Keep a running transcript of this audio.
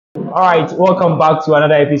All right, welcome back to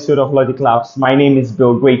another episode of Logic Labs. My name is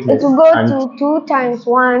Bill It Greatness, will go and to 2 times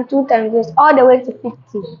 1, 2 times this, all the way to 50.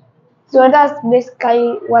 So that's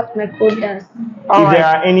basically what my code does. if there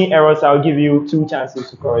are any errors, I'll give you two chances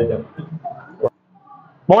to correct them.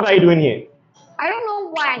 What are you doing here? I don't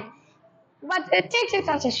know why, but it takes it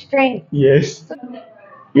as a string. Yes,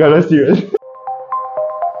 you are not serious.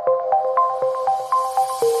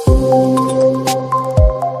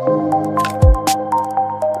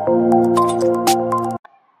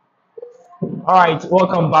 All right,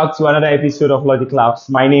 welcome back to another episode of Logic Labs.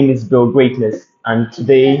 My name is Bill Greatness, and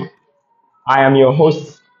today I am your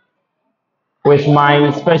host with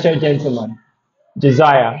my special gentleman,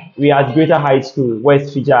 Josiah. We are at Greater High School,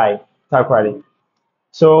 West Fijai, Takrady.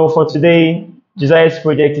 So for today, Josiah's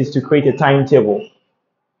project is to create a timetable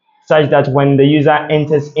such that when the user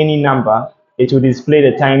enters any number, it will display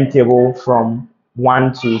the timetable from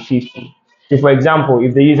 1 to 50. So for example,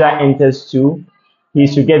 if the user enters 2, he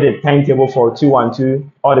should get the timetable for 212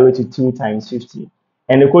 all the way to 2 times 50.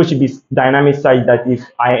 And the code should be dynamic such that if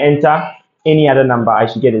I enter any other number, I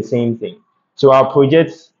should get the same thing. So I'll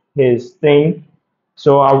project his thing.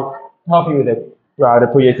 So I'll help you with the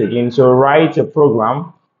project again. So write a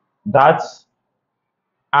program that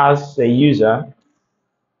asks the user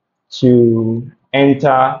to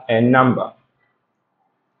enter a number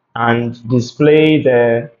and display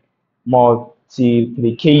the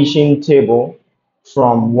multiplication table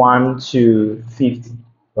from 1 to 50,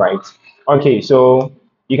 right? Okay, so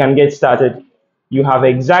you can get started. You have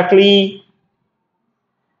exactly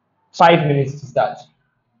 5 minutes to start.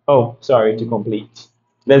 Oh, sorry, to complete.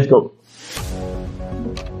 Let's go.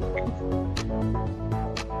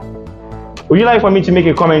 Would you like for me to make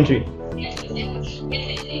a commentary?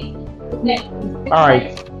 All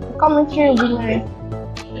right. Commentary will be nice.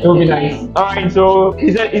 It will be nice. All right, so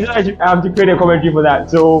he said I have to create a commentary for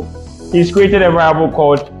that. So he's created a variable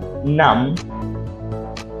called num,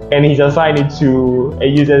 and he's assigned it to a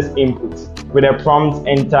user's input with a prompt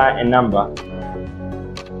enter a number,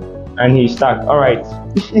 and he's stuck. All right.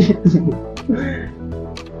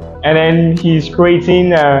 And then he's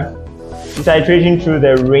creating he's iterating through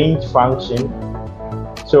the range function.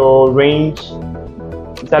 So range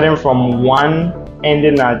starting from 1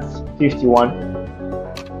 ending at 51.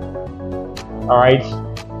 All right,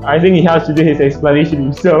 I think he has to do his explanation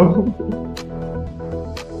himself.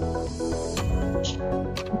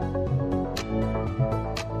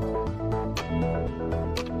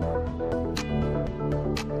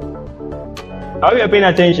 I hope you're paying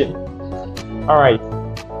attention. All right.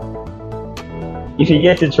 If he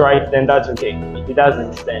gets it right, then that's okay. If he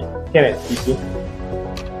doesn't, then Kenneth, you see.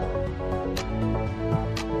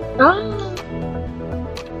 Ah.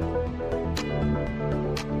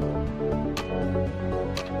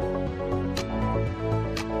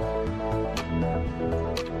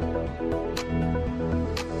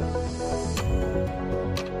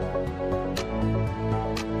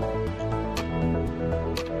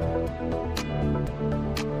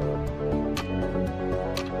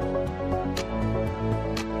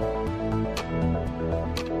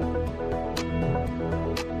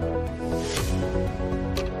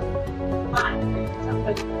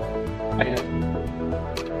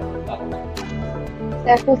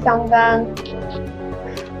 Circle something.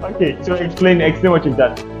 Okay, so explain what you've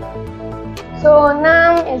done. So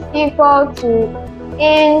num is equal to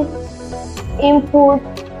input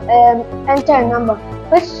enter a number,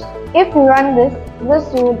 which if you run this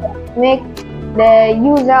would make the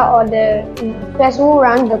user or the person who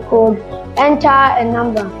runs the code enter a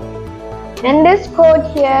number. And this code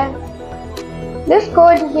here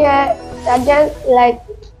suggests like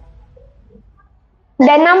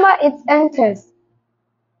the number it enters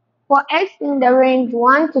for x in the range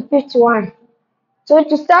 1 to 51. So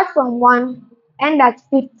to start from 1, end at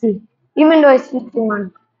 50, even though it's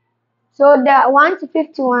 51. So the 1 to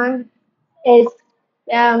 51 is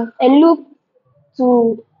a loop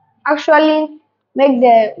to actually make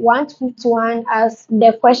the 1 to 51 as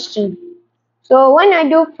the question. So when I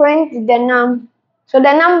do print the num, so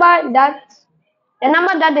the number that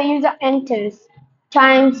the user enters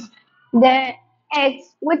times the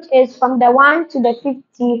x, which is from the 1 to the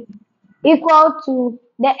 50, equal to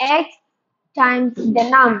the x times the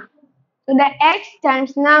num. So the x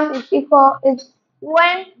times num is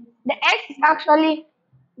when the x is actually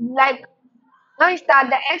like, when you start,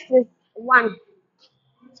 the x is 1.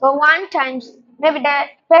 So 1 times, maybe the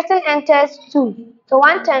person enters 2. So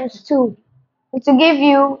 1 times 2, it will give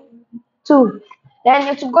you 2. Then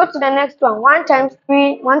it will go to the next one. 1 times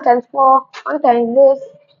 3, 1 times 4, 1 times this,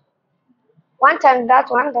 1 times that,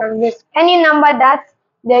 1 times this. Any number that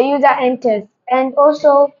the user enters. And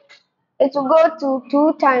also it will go to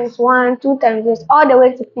 2 times 1, 2 times this, all the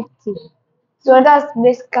way to 50. So that's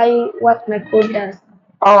basically what my code does.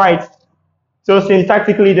 All right. So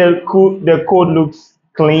syntactically, the code looks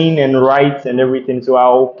clean and right and everything. So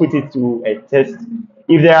I'll put it to a test.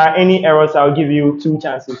 If there are any errors, I'll give you two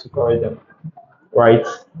chances to correct them. Right?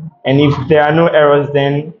 And if there are no errors,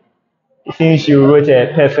 then since you wrote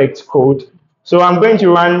a perfect code, so I'm going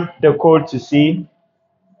to run the code to see,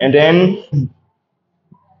 and then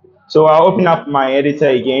so I'll open up my editor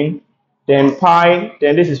again. Then pi.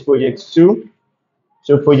 Then this is project two.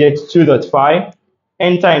 So project 2.5.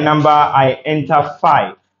 Enter a number. I enter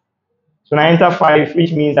 5. So when I enter 5,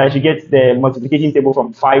 which means I should get the multiplication table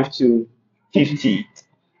from 5 to 50.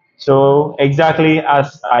 So exactly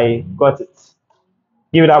as I got it.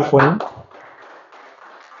 Give it up for me.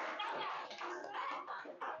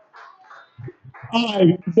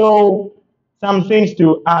 Alright, so some things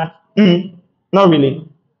to add. Not really.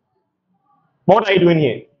 What are you doing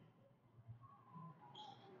here?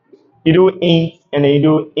 You do int and then you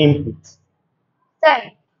do input. So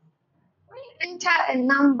when you enter a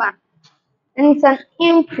number and it's an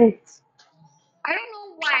input, I don't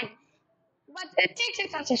know why, but it takes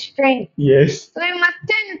it as a string. Yes. So you must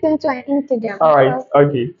turn it into an integer. All right.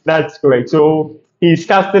 Okay, that's correct. So he's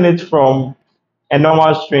casting it from a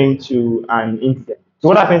normal string to an integer. So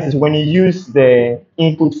what happens is when you use the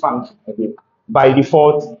input function, okay, by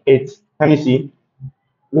default let me see.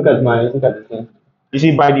 Look at the thing. You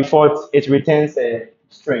see, by default it returns a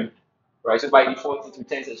string, right? So by default it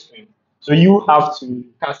returns a string. So you have to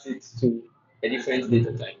cast it to a different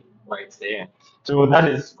data type, right there. So that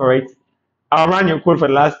is correct. I'll run your code for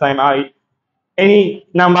the last time. Any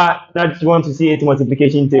number that you want to see its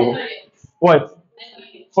multiplication table. What?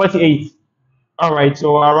 48. All right,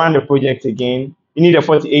 so I'll run the project again. You need a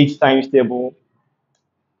 48 times table,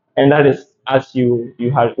 and that is as you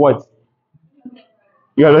had what?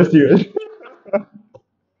 You are not serious.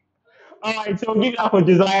 All right, so give it up for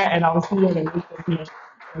Josiah, and I'll see you on the next session.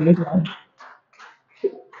 On this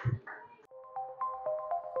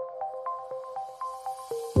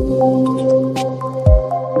one.